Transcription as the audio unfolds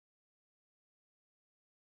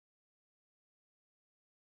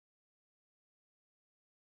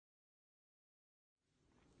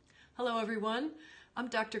Hello everyone, I'm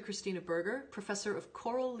Dr. Christina Berger, Professor of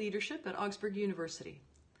Choral Leadership at Augsburg University.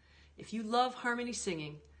 If you love harmony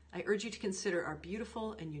singing, I urge you to consider our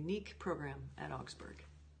beautiful and unique program at Augsburg.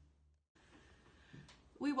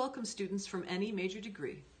 We welcome students from any major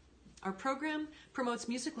degree. Our program promotes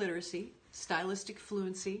music literacy, stylistic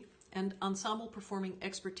fluency, and ensemble performing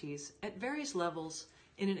expertise at various levels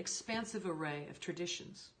in an expansive array of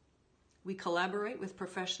traditions. We collaborate with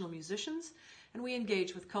professional musicians, and we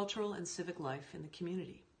engage with cultural and civic life in the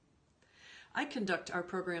community. I conduct our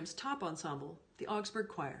program's top ensemble, the Augsburg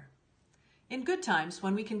Choir. In good times,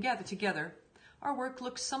 when we can gather together, our work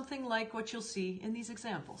looks something like what you'll see in these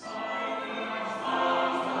examples.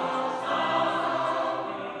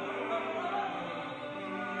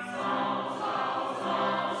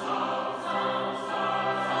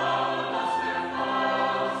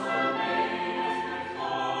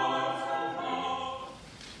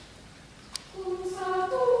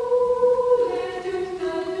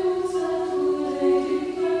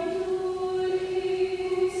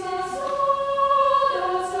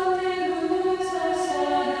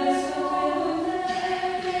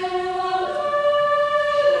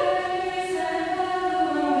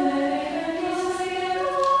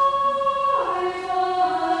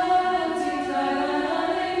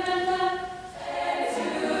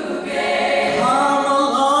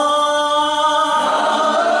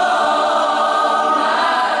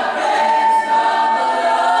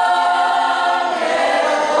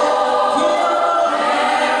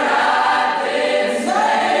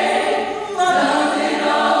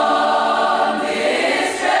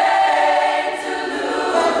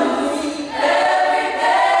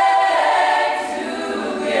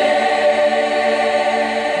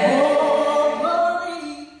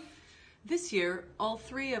 This year, all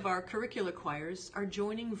three of our curricular choirs are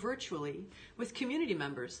joining virtually with community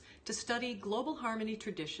members to study global harmony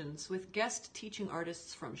traditions with guest teaching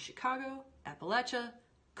artists from Chicago, Appalachia,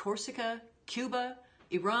 Corsica, Cuba,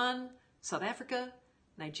 Iran, South Africa,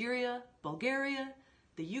 Nigeria, Bulgaria,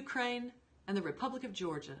 the Ukraine, and the Republic of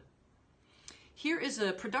Georgia. Here is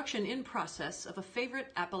a production in process of a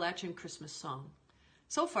favorite Appalachian Christmas song.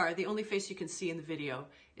 So far, the only face you can see in the video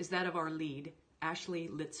is that of our lead, Ashley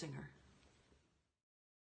Litzinger.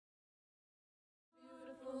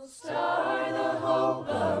 Star, the hope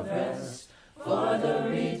of rest, for the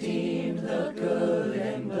redeemed, the good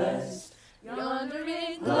and blessed. Yonder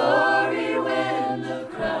in glory when the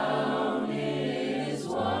crown is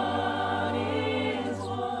won,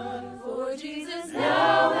 for Jesus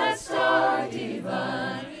now that star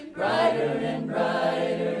divine, brighter and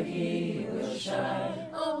brighter he will shine.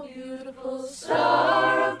 Oh, beautiful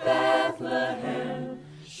star of Bethlehem,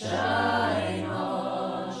 shine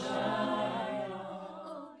on, shine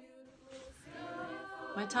on.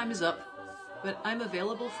 My time is up, but I'm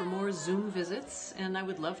available for more Zoom visits, and I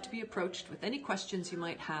would love to be approached with any questions you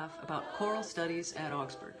might have about choral studies at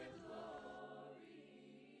Augsburg.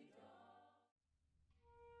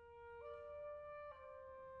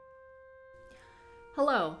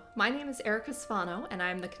 Hello, my name is Erica Svano, and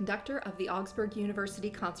I'm the conductor of the Augsburg University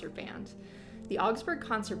Concert Band. The Augsburg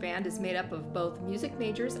Concert Band is made up of both music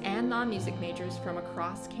majors and non-music majors from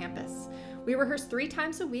across campus. We rehearse 3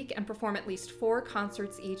 times a week and perform at least 4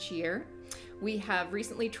 concerts each year. We have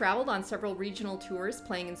recently traveled on several regional tours,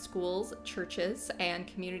 playing in schools, churches, and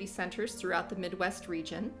community centers throughout the Midwest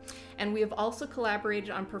region. And we have also collaborated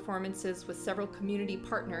on performances with several community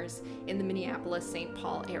partners in the Minneapolis-St.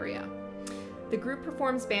 Paul area. The group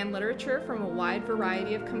performs band literature from a wide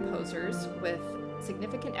variety of composers with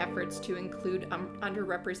significant efforts to include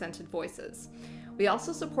underrepresented voices. We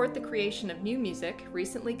also support the creation of new music,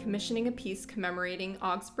 recently commissioning a piece commemorating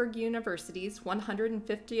Augsburg University's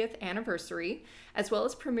 150th anniversary, as well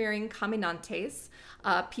as premiering Caminantes,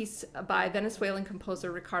 a piece by Venezuelan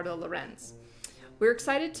composer Ricardo Lorenz. We're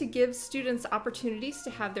excited to give students opportunities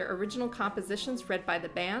to have their original compositions read by the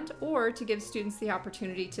band, or to give students the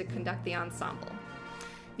opportunity to conduct the ensemble.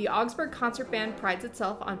 The Augsburg Concert Band prides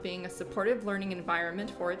itself on being a supportive learning environment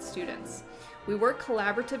for its students. We work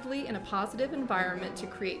collaboratively in a positive environment to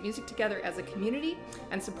create music together as a community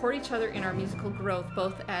and support each other in our musical growth,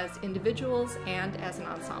 both as individuals and as an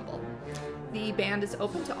ensemble. The band is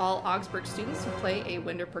open to all Augsburg students who play a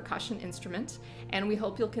wind or percussion instrument, and we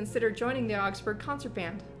hope you'll consider joining the Augsburg Concert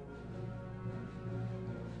Band.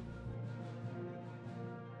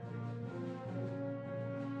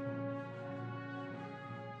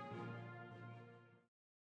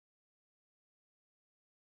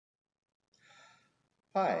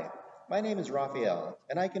 Hi, my name is Raphael,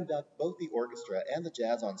 and I conduct both the orchestra and the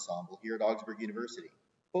jazz ensemble here at Augsburg University.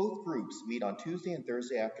 Both groups meet on Tuesday and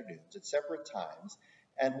Thursday afternoons at separate times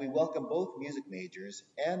and we welcome both music majors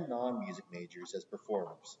and non-music majors as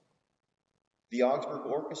performers. The Augsburg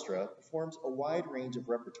Orchestra performs a wide range of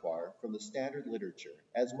repertoire from the standard literature,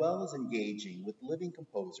 as well as engaging with living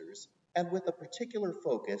composers and with a particular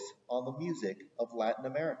focus on the music of Latin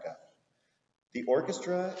America. The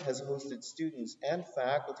orchestra has hosted students and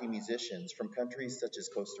faculty musicians from countries such as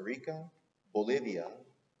Costa Rica, Bolivia,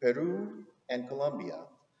 Peru, and Colombia,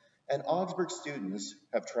 and Augsburg students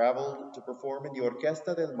have traveled to perform in the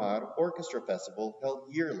Orquesta del Mar Orchestra Festival held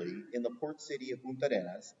yearly in the port city of Punta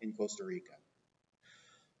Arenas in Costa Rica.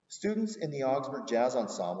 Students in the Augsburg Jazz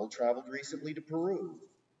Ensemble traveled recently to Peru,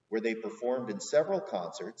 where they performed in several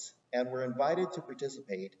concerts and were invited to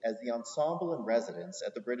participate as the ensemble in residence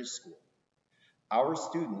at the British School. Our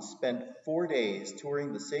students spent 4 days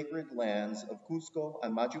touring the sacred lands of Cusco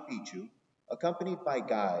and Machu Picchu, accompanied by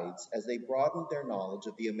guides as they broadened their knowledge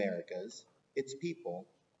of the Americas, its people,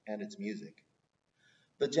 and its music.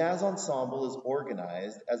 The Jazz Ensemble is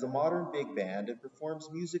organized as a modern big band and performs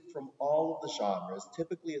music from all of the genres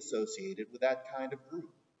typically associated with that kind of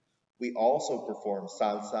group. We also perform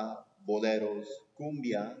salsa, boleros,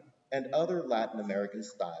 cumbia, and other Latin American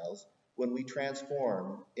styles when we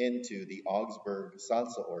transform into the Augsburg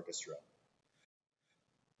Salsa Orchestra.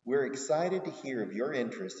 We're excited to hear of your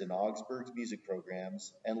interest in Augsburg's music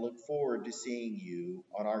programs and look forward to seeing you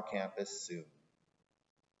on our campus soon.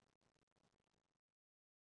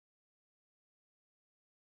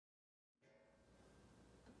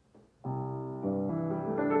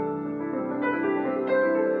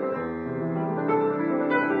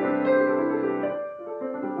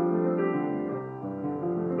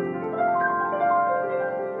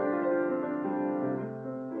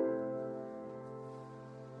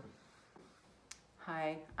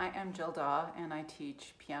 Hi, I am Jill Daw and I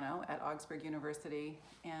teach piano at Augsburg University,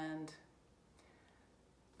 and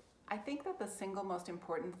I think that the single most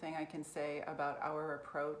important thing I can say about our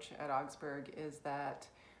approach at Augsburg is that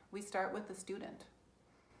we start with the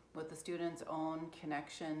student's own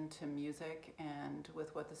connection to music and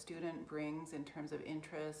with what the student brings in terms of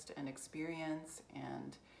interest and experience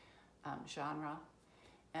and genre.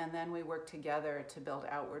 And then we work together to build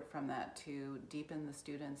outward from that to deepen the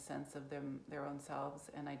student's sense of their own selves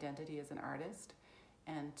and identity as an artist,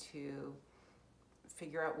 and to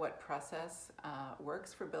figure out what process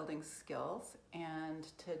works for building skills, and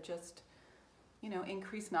to just,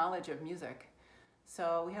 increase knowledge of music.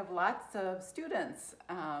 So we have lots of students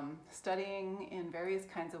studying in various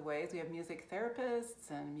kinds of ways. We have music therapists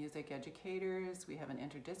and music educators. We have an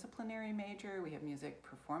interdisciplinary major. We have music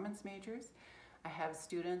performance majors. I have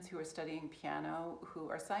students who are studying piano who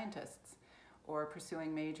are scientists or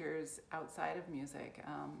pursuing majors outside of music,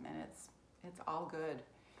 and it's all good.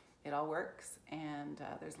 It all works, and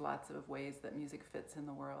there's lots of ways that music fits in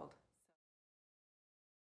the world.